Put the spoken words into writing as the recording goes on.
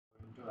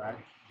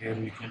right? Here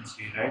we can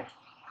see, right?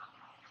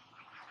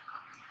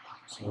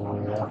 So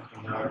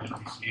after that,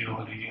 we see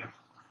over here,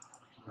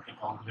 go to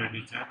concrete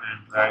design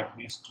and drag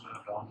this to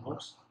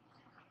downwards.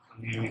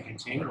 So here we can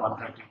see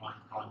 131.7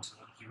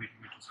 cubic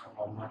meters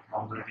of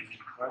concrete is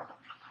required,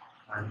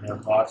 and the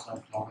bars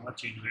of longer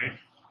chain weight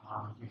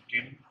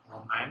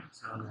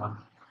 15.971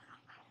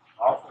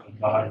 of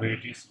bar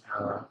weight is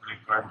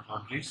required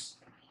for this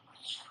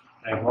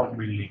type of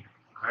building,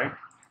 right?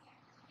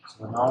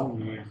 So now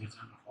we will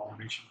design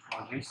foundation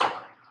for this.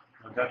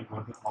 For that, go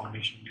to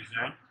foundation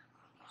design.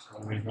 So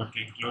we are going to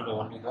include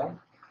only the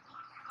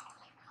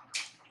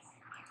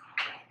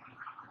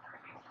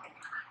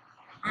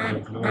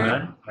include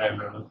and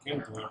library. Okay,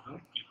 go to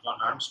click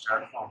on and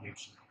start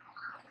foundation.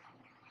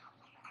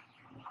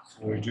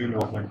 So it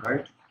will open,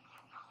 right?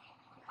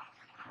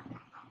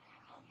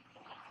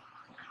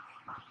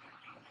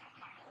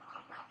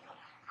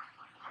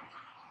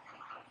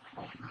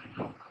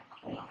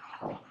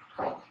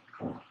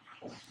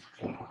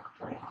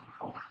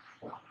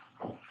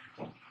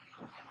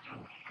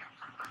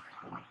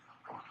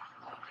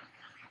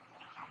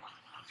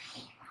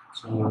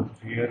 So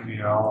here we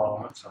have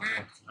our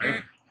supports,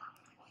 right?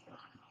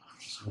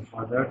 So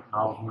for that,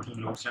 now go to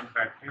loads and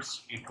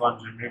factors, click on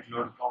generate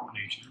load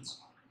combinations.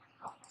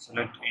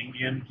 Select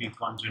Indian,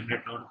 click on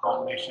generate load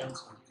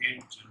combinations. Okay,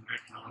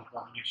 generate load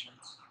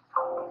combinations.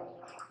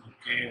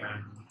 Okay,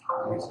 and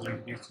we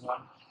select this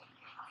one.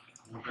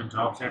 Go to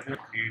job setter,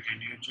 create a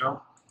new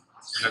job.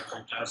 Select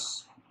it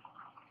as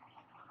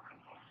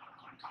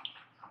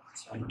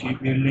Santi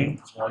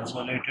building, so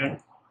isolated.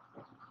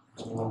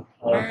 So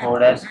our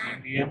code as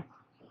Indian.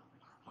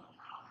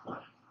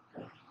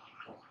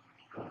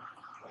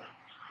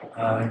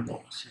 And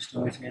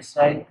system is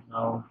SI.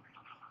 Now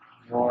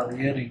over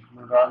here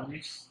include all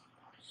this.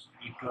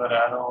 Click your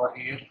arrow over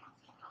here.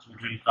 So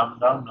it will come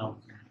down. Now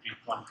click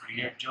on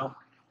create job.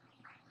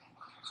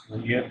 So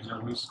here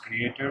job is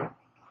created.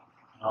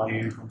 Now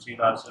you can see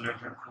the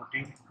isolated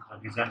footing,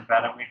 the design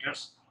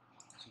parameters.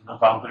 So the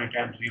concrete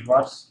and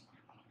rebars,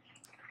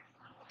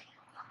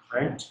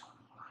 right? So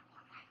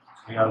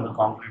we have the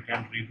concrete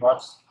and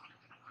rebars.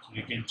 So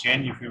you can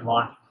change if you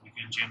want. You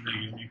can change the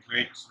unit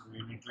weights. So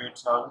unit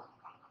weights are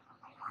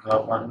the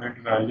permanent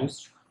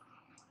values,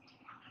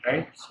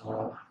 right?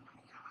 So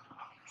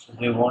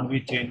they won't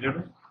be changed as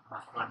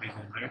per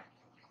design, right?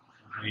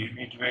 So the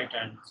unit weight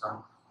and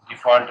some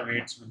default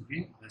weights will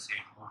be the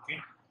same. Okay.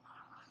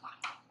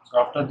 So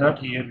after that,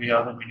 here we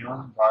have the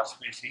minimum bar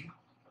spacing.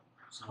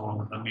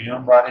 So the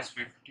minimum bar is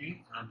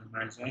 50 and the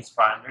maximum is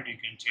 500. You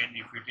can change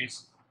if it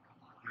is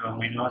your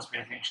minimum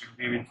spacing should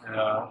be within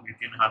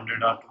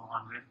 100 or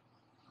 200.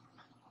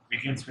 We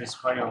can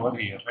specify over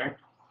here, right?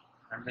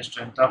 And the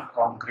strength of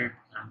concrete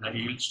and the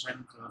yield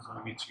strength, so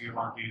which we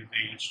want to use the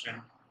yield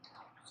strength.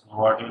 So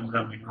what is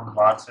the minimum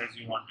bar size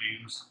you want to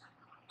use?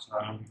 So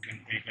you can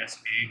take as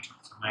 8,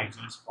 so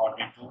maximum is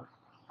 42.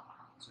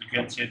 So you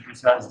can set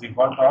this as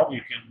default, or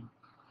you can,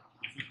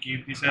 if you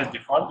keep this as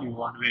default, you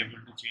won't be able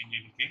to change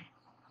anything.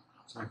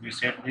 So if you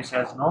set this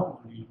as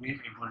no, you will be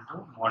able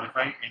to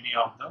modify any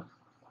of the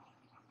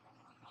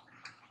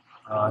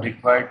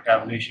required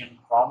tabulation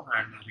form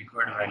and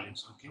required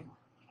values. Okay.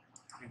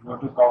 We go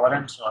to cover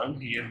and soil.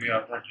 Here we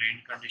have the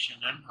drain condition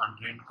and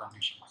undrained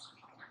conditions.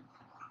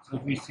 So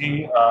if we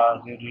see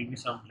there will be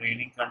some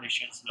draining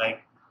conditions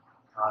like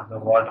the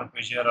water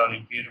pressure or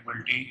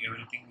impermeability,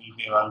 everything will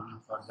be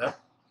available for that.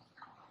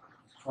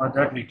 For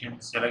that we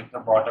can select the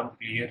bottom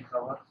clear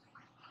cover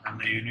and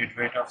the unit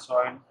weight of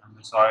soil and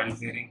the soil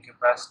bearing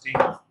capacity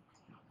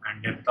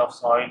and depth of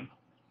soil,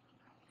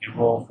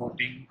 above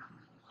footing,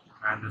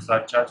 and the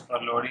surcharge for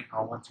loading,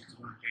 how much it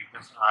will take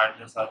us add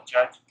the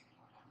surcharge,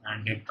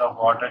 and depth of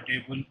water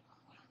table,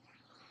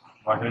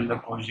 what is the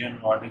cohesion,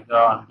 what is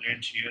the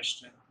undrained shear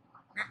strength,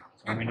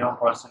 so minimum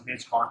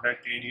percentage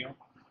contact area.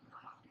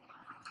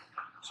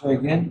 So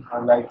again,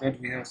 like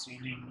that we have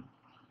seen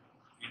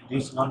in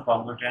this one,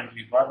 concrete and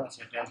rebar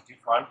set as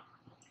default.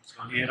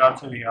 So here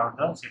also we have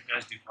the set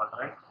as default,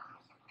 right?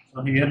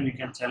 So here we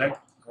can select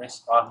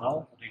yes or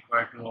no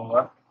required to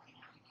our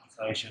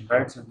selection,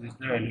 right? So this is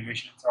the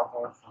elevations of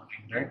our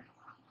footing, right?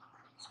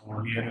 So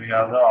here we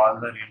have all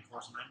the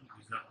reinforcement.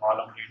 This is the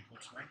column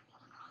reinforcement,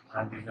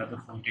 and these are the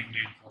footing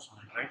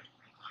reinforcement, right?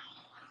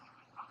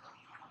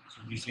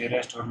 So this area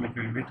is totally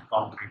filled with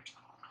concrete.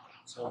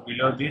 So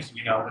below this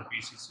we have the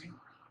PCC.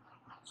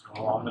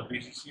 So on the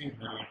PCC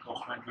the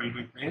reinforcement will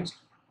be placed,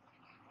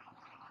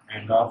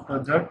 and after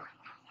that,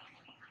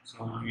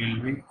 so we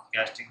will be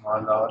casting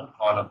all our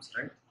columns,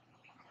 right?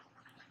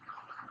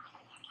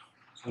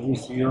 So we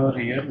see over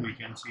here, we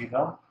can see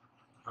the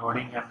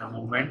loading and the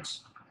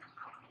movements.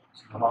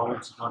 So how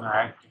it's going to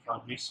act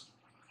for this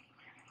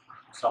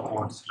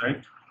supports,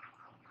 right?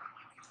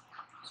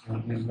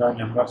 So these are the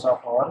numbers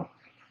of our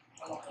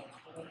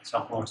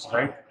supports,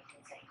 right?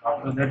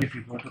 After that, if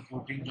you go to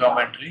footing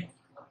geometry,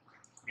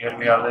 here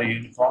we have the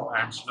uniform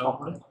and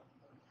sloped.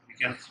 We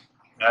can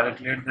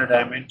calculate the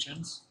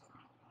dimensions,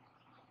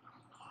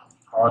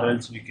 or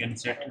else we can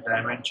set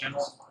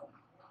dimensions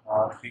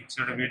or fixed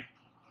width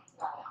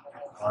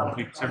or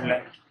fixed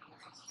length.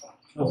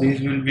 So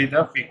these will be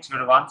the fixed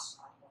ones.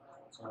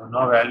 So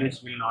no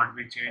values will not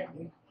be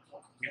changed.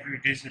 If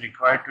it is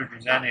required to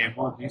design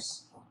above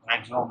this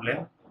maximum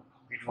length,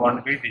 it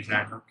won't be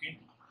designed. Okay.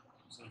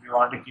 So if you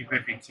want to keep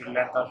a fixed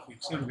length or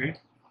fixed width,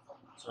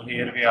 so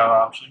here we have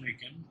option, we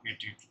can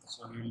get it.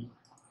 So we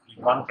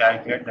can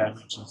calculate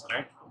dimensions,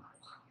 right,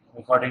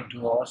 according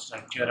to our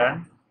structure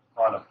and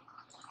column.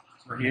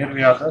 So here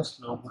we have the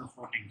sloped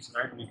footings,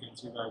 right? We can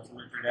see the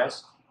isolated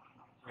as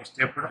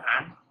stepped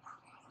and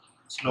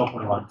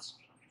sloped ones.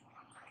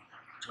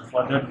 So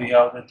for that we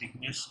have the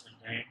thickness and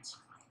the ends,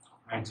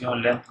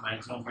 maximum length,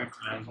 maximum width,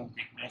 maximum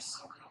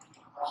thickness,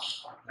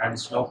 and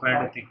slope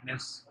and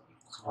thickness.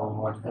 So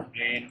what is the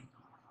plane?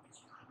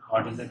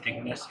 What is the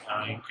thickness?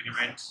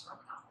 Increments.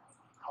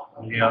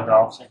 We have the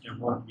offset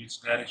about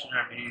which direction,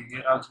 and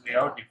here also we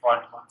have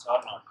default ones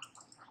or not.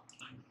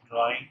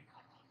 Drawing.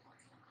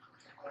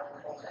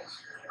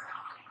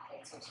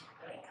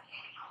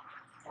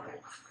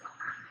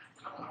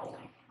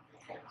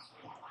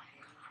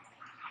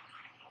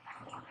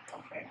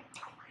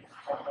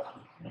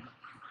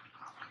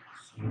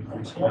 So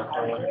this one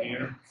over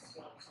here.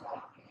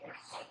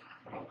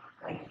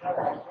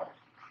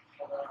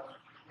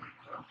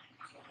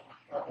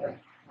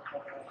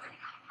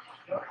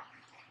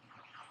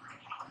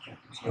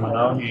 So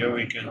now here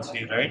we can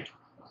see, right?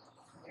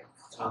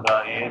 So the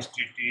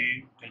ASTT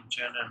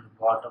tension and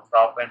bottom,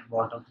 top and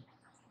bottom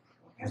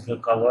is the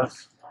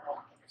covers.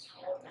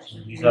 So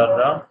these are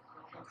the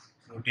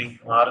footing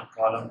mark,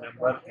 column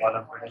number,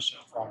 column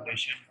pedestal,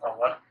 foundation,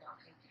 cover.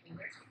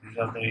 These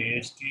are the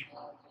AST.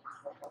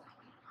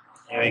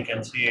 Here we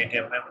can see 8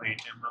 mm,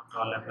 8 mm,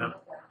 12 mm.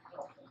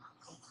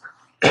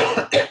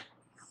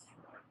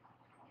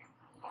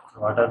 So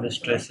what are the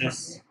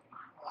stresses?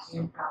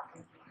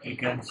 You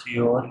can see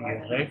over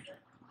here, right?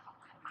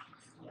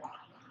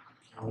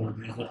 So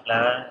this is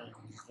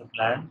the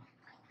plan,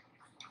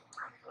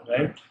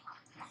 right?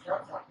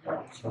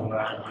 So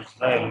and this is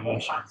the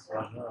elevation for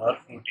our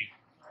footing.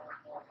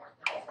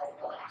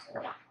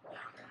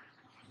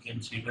 You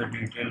can see the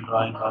detailed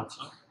drawing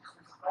also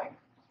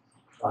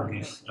for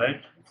this,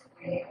 right?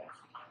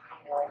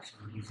 So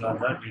these are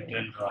the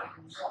detailed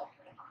drawings.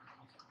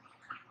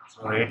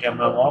 So 8 mm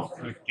of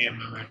 50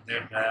 mm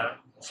at their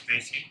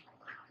spacing.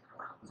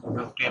 So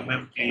 50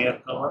 mm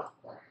clear cover.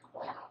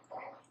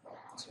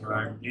 So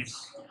and this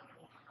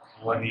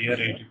over here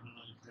 80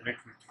 mm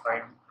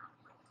 55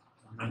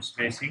 mm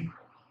spacing.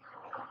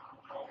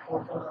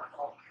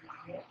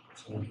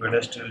 So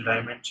pedestal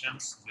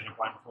dimensions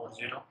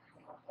 0.40.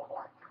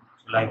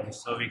 So like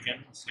this. So we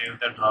can save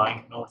the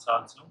drawing notes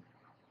also,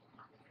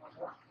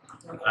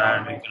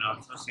 and we can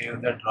also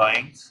save the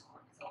drawings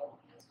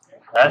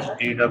as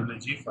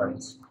DWG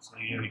files. So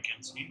here we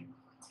can see,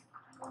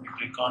 if you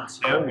click on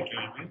save, it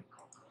will be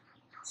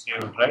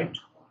saved, right?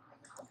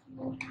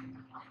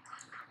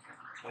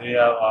 So we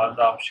have all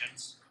the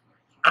options.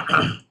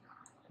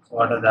 So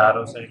what are the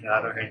arrow size,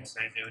 arrow head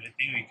size,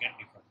 everything we can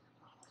define.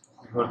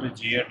 We go to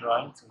GA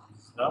drawing. So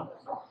this is the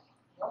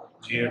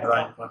GA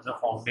drawing for the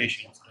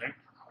foundations, right?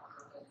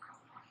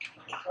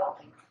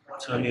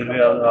 So here we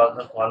have all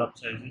the column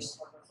sizes,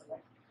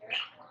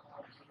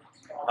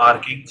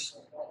 markings,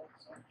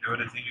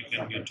 everything you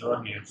can get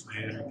over here. So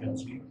here you can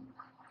see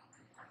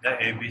the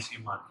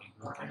ABC marking,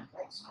 okay?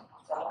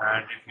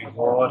 And if we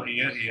go over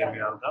here, here we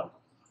have the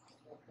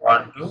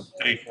 1, 2,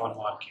 3, 4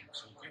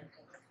 markings, okay?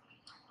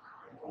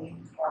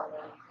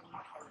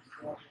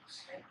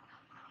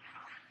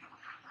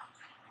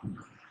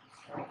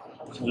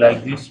 So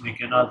like this, we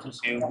can also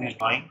save this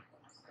drawing,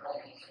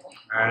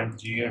 and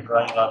GA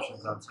drawing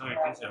options also it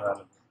is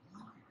available.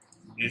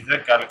 This is the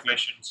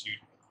calculation sheet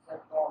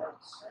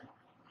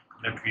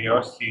that we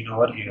have seen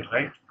over here,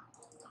 right?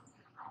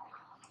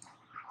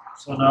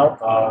 So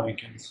now we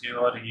can see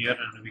over here,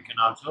 and we can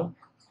also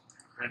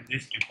print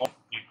this report,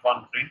 click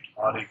on print,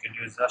 or you can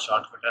use the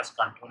shortcut as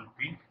Control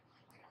P,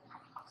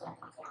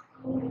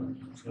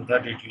 so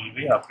that it will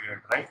be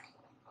appeared, right?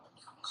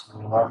 So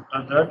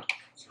after that,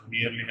 so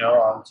here we have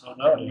also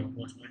the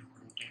reinforcement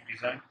routing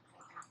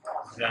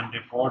design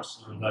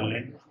reports, so the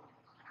length,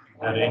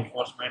 the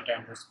reinforcement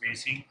and the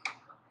spacing,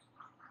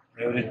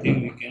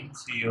 everything we can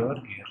see over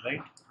here,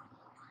 right?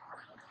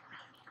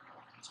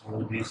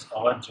 So this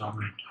our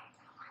geometry.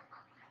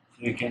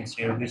 So we can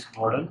save this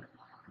model.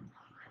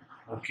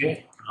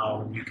 Okay,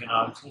 now we can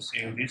also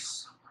save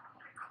this,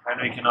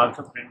 and we can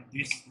also print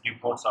these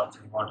reports also.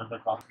 What are the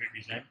concrete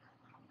design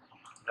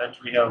that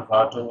we have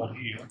got over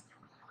here?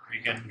 We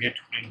can get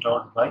print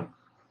out by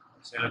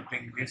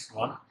selecting this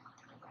one.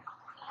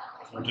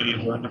 So it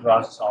will going to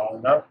process all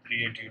the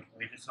 388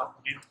 pages of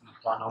print.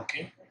 Click on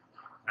OK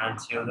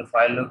and save the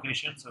file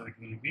location. So it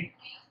will be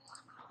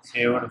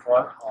saved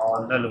for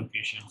all the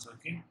locations.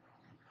 Okay.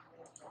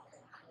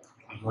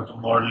 We go to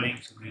modeling.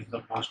 So this is the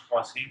post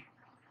processing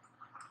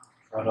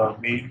for our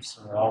beams.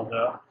 So how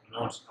the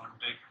nodes can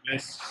take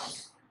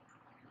place.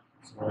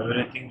 So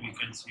everything we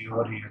can see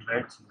over here,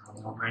 right? So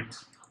the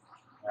movements,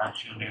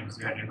 action,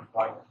 MZ, and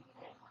file.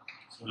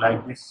 So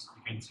like this,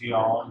 you can see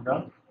all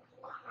the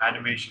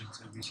animations.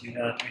 So we see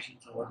the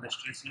animations over the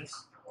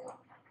stresses,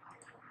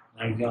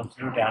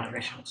 Absolute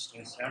animation,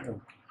 stress, and OK.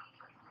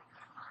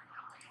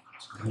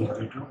 So we go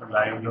to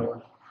live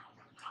load.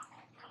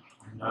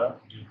 In the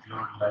deep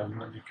load live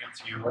load, you can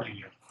see over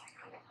here.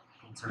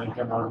 In select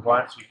the node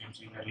points, you can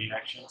see the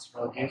reactions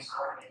for this,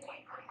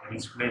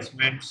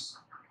 displacements,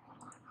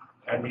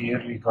 and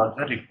here we got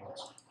the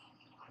reports.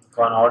 Click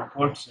on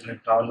output,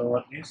 select all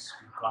over this,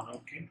 click on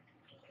OK.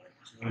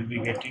 So we will be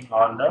getting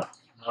all the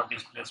node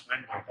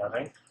displacement data,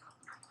 right?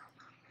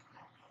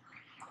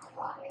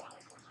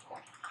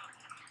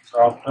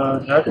 So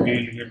after that, we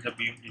will get the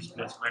beam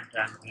displacement,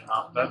 and then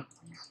after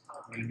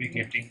we will be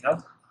getting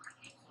the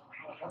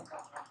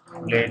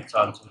blades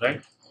also,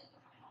 right?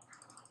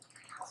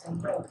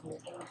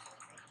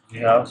 We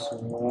have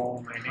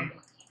so many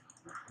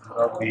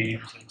number of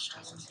beams and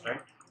stresses,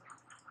 right?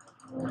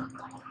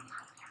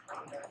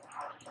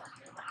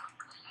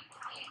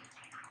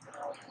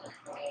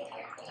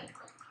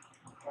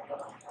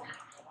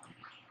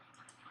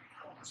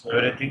 So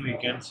everything we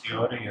can see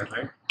over here,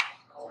 right?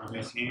 So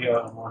we see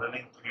our model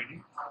in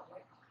 3D.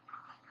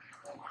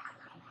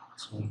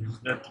 So this is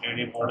the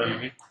 3D model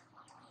with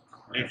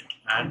lift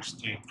and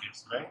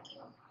staircase, right?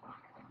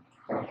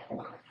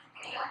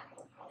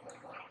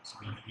 So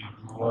if we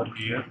go over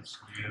here, so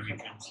here we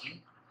can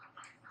see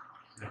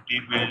the T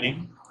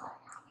building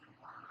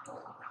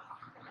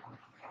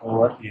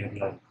over here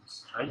like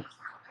this, right?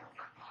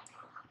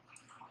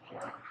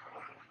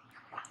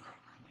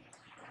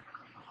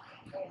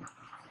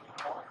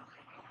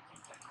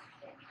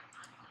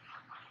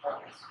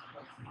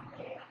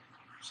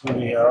 So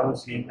we have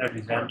seen the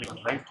design,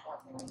 right?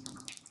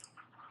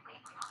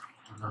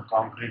 The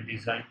concrete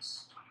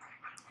designs,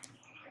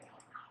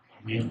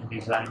 beam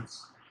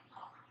designs,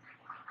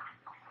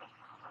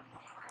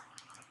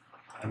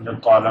 and the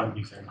column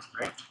designs,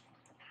 right?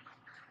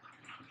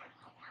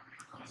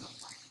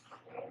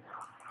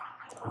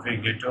 If we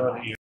get over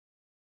here,